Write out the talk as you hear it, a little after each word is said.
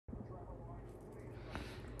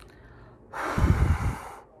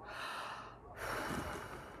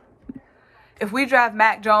If we draft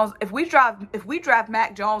Mac Jones, if we draft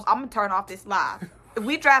Mac Jones, I'm gonna turn off this live. If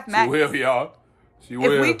we draft Mac, she will, y'all. She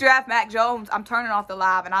will. If we draft Mac Jones, I'm turning off the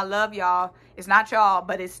live, and I love y'all. It's not y'all,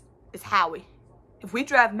 but it's Howie. If we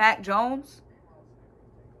draft Mac Jones,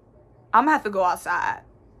 I'm gonna have to go outside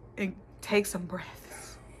and take some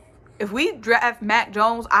breaths. If we draft Mac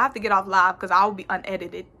Jones, I have to get off live because I will be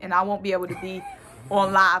unedited and I won't be able to be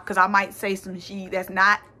on live because I might say some shit that's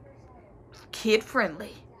not kid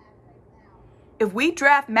friendly. If we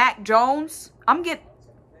draft Mac Jones,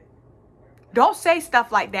 don't say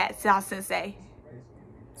stuff like that, Sal Sensei.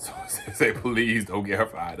 So Sensei, please don't get her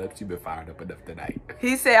fired up. She been fired up enough tonight.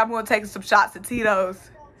 He said I'm gonna take some shots at Tito's.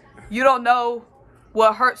 You don't know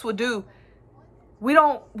what Hurts will do. We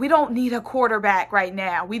don't need a quarterback right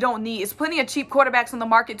now. We don't need. It's plenty of cheap quarterbacks on the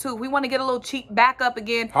market too. We want to get a little cheap backup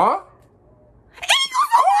again. Huh?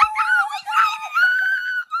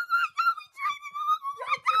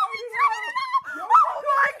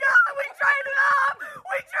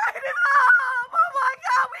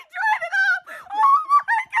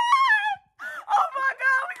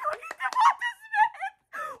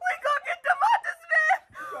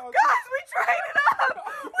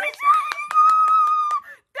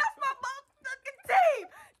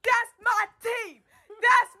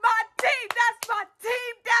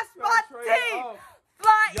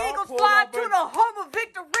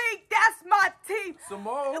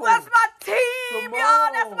 Symone. That's my team,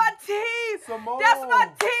 y'all. That's my team. Symone. That's my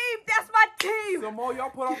team. That's my team. Symone, y'all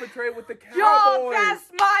put off a trade with the Cowboys. Yo, that's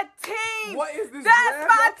my team. What is this? That's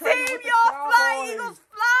my team, y'all. Fly, Eagles,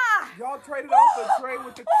 fly. Y'all traded off the trade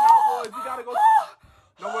with the Cowboys. You gotta go.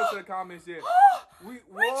 No more to the comments yet. We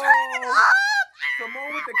traded up.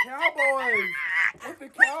 Symone with the Cowboys. With the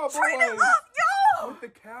Cowboys. We traded up, yo. With the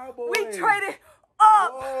Cowboys. We traded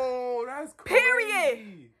up. Oh, that's crazy. Period.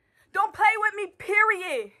 Don't play with me,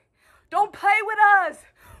 period. Don't play with us.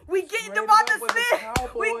 We get Devonta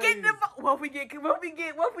Smith. We get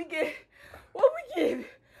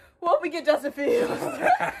what we get Justin Fields.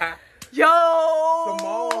 Yo,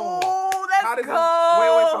 Symone. let's go.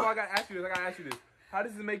 Wait, Symone, I gotta ask you this. How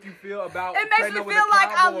does it make you feel about It makes me feel like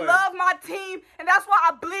I love my team, and that's why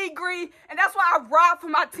I bleed green, and that's why I ride for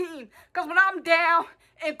my team. Because when I'm down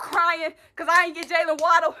and crying because I ain't get Jalen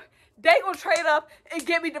Waddle, they gonna trade up and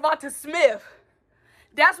get me Devonta Smith.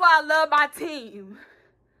 That's why I love my team.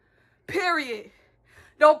 Period.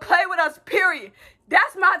 Don't play with us, period.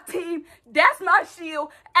 That's my team. That's my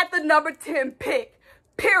shield at the number 10 pick.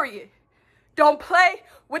 Period. Don't play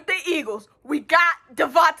with the Eagles. We got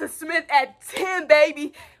Devonta Smith at 10,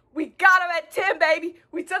 baby. We got him at 10, baby.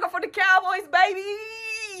 We took him for the Cowboys, baby.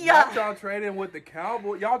 Y'all traded with the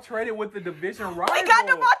Cowboys. Y'all traded with the division rival. We got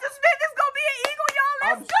Devonta Smith. It's going to be an Eagle, y'all.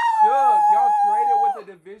 Let's go. Shook. Y'all traded with the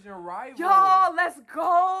division rival. Y'all, let's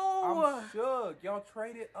go. I'm shook. Y'all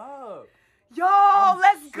traded up. Y'all,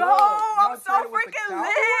 let's go. Y'all I'm so freaking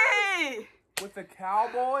lit. With the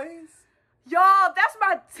Cowboys? Y'all, that's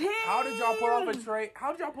my team. How did y'all pull off a trade?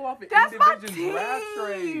 How did y'all pull off an that's in-division draft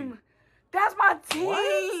trade? That's my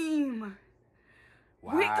team.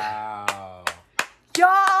 What? Wow.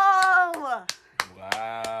 Y'all.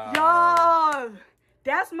 Wow. Y'all.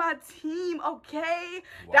 That's my team, okay?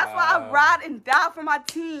 Wow. That's why I ride and die for my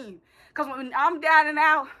team. Because when I'm down and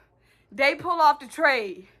out, they pull off the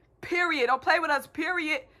trade. Period. Don't play with us,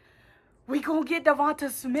 period. We gonna get Devonta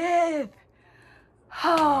Smith.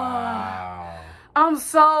 Wow. I'm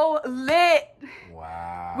so lit.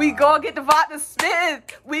 Wow. We gonna get Devonta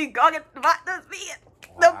Smith. We gonna get Devonta Smith.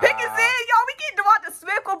 Wow. The pick is in, y'all. We get Devonta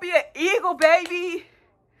Smith. Gonna be an Eagle, baby.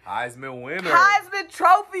 Heisman winner. Heisman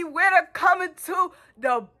Trophy winner coming to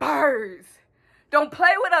the Birds. Don't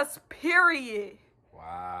play with us, period.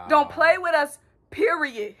 Wow. Don't play with us,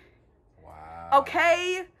 period. Wow.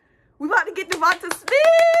 Okay? We about to get Devonta Smith.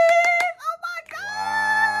 Oh, my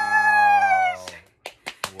gosh.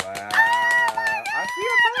 Wow. I see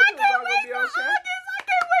it. I can't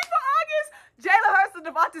wait for August. Jalen Hurts to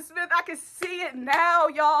Devonta Smith. I can see it now,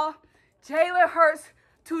 y'all. Jalen Hurts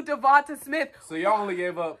to Devonta Smith. So y'all only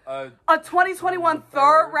gave up a 2021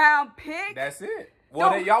 third-round pick? That's it.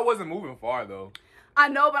 Well, y'all wasn't moving far, though. I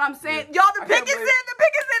know, but I'm saying, y'all, the pick is in. The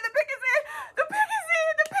pick is in. The pick is in. The pick is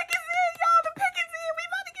in. The pick is in, y'all. The pick is in. We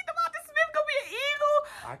about to get Devonta Smith. Gonna be an Eagle.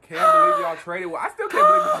 I can't believe y'all traded with. I still can't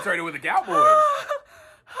believe y'all traded with the Cowboys.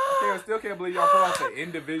 I still can't believe y'all put off the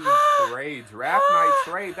in-division trade, draft night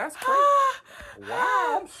trade. That's crazy.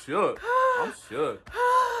 Wow, I'm shook. I'm shook.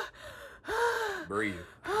 Breathe.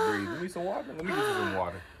 Breathe. Give me some water. Let me get you some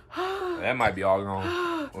water. That might be all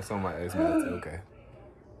gone. Or something like that. Okay.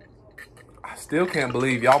 I still can't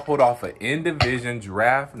believe y'all pulled off an in-division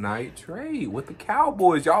draft night trade with the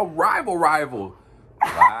Cowboys. Y'all rival.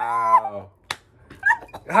 Wow.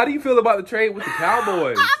 How do you feel about the trade with the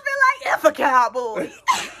Cowboys? I feel like F a Cowboy.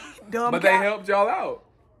 Dumb but they helped y'all out.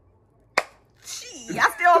 Shit, I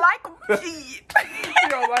still like them. Shit. You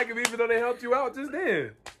don't like them even though they helped you out just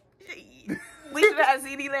then. Shit. We should have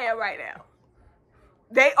CD Lamb right now.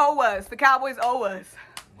 They owe us. The Cowboys owe us.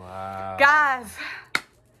 Wow. Guys.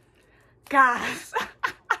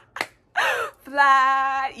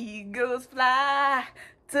 Fly, Eagles, fly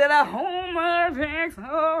to the home of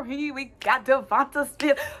victory. We got Devonta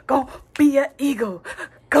Smith. Gon' be an Eagle.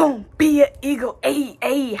 Gon' be an Eagle.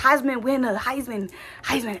 Ayy, Heisman winner. Heisman.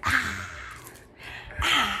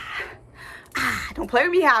 Don't play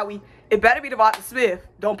with me, Howie. It better be Devonta Smith.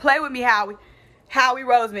 Don't play with me, Howie. Howie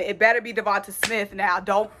Roseman. It better be Devonta Smith now.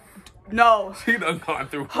 No. She done gone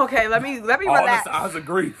through. Okay, let me all relax. the signs of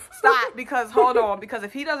grief. Stop, because hold on, because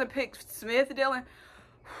if he doesn't pick Smith, Dylan.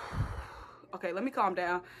 Okay, let me calm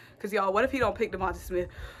down. Because y'all, what if he don't pick Devonta Smith?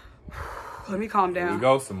 Let me calm down. Here we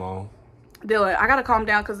go, Symone. Dylan, I gotta calm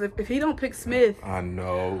down because if he don't pick Smith. I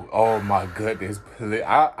know. Oh my goodness.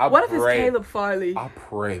 I what if it's Caleb Farley? I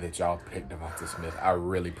pray that y'all pick Devonta Smith. I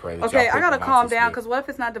really pray that okay, y'all pick I gotta calm Devonta down Smith. because what if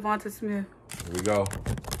it's not Devonta Smith? Here we go.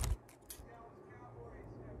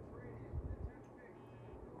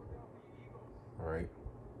 All right.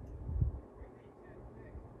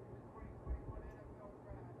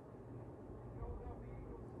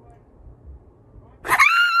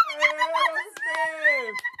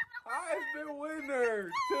 Heisman winner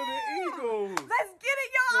to the Eagles. Let's get it,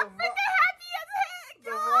 y'all. I'm freaking happy as heck,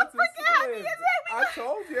 y'all. I'm freaking happy as heck. I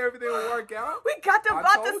told you everything would work out. We got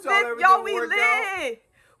Devonta Smith, y'all. We lit.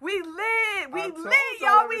 We lit,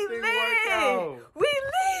 y'all. We lit.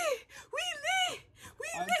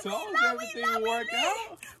 I told you everything would work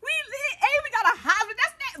out. We lit. Hey, we got a Heisman.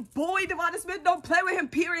 That's that boy, Devonta Smith. Don't play with him,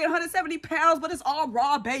 period. 170 pounds, but it's all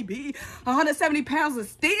raw, baby. 170 pounds of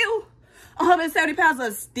steel. 170 pounds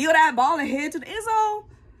of steal that ball and head to the end zone.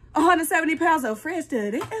 170 pounds of fresh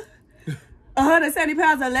to the end. 170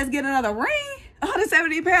 pounds of let's get another ring.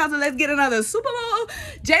 170 pounds of let's get another Super Bowl.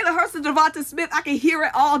 Jalen Hurts and Devonta Smith. I can hear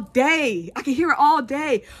it all day.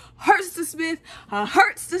 Hurts to Smith.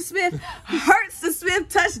 Hurts to Smith.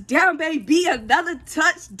 Touchdown, baby. Another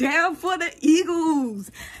touchdown for the Eagles.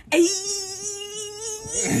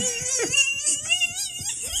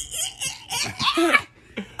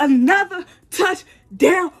 Another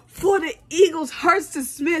touchdown for the Eagles. Hurts to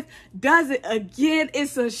Smith does it again.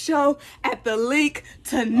 It's a show at the Link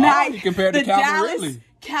tonight. Oh, compared to Calvin Ridley.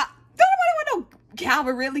 Nobody want no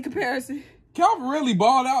Calvin Ridley comparison. Calvin Ridley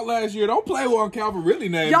balled out last year. Don't play on Calvin Ridley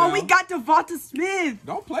name. Yo, we got Devonta Smith.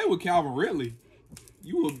 Don't play with Calvin Ridley.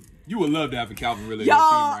 You would love to have a Calvin Ridley. Y'all,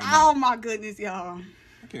 right now. oh my goodness, y'all.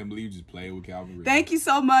 I can't believe you just played with Calvin Ridley. Thank you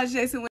so much, Jason.